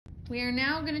We are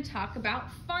now going to talk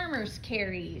about farmer's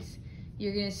carries.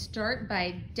 You're going to start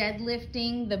by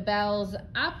deadlifting the bells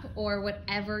up or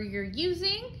whatever you're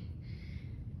using.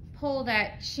 Pull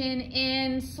that chin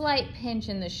in, slight pinch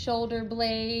in the shoulder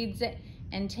blades,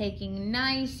 and taking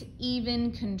nice,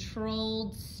 even,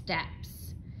 controlled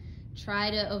steps. Try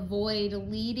to avoid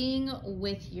leading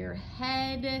with your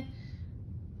head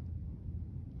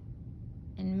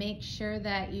and make sure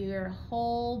that your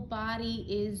whole body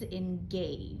is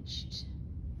engaged.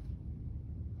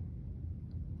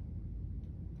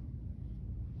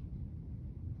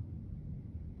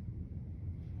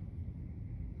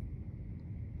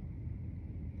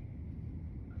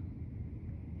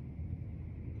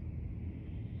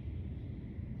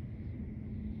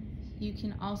 You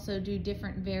can also do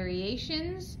different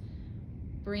variations,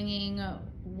 bringing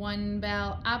one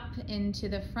bell up into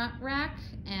the front rack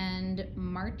and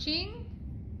marching.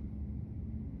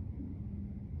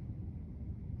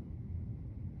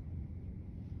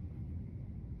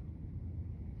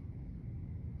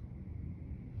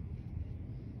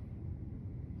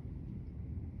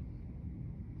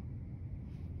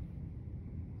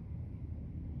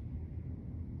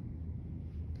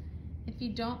 If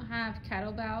you don't have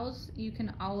kettlebells, you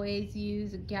can always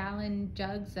use gallon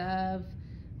jugs of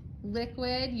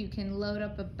liquid. You can load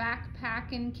up a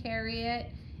backpack and carry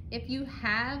it. If you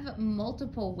have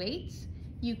multiple weights,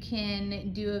 you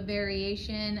can do a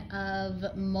variation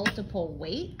of multiple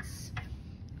weights.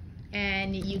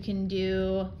 And you can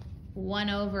do one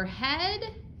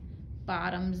overhead,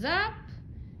 bottoms up,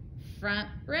 front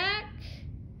rack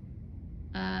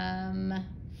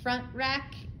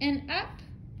and up,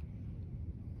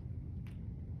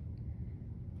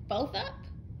 both up,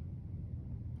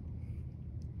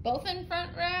 both in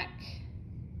front rack.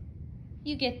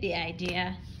 You get the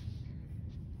idea.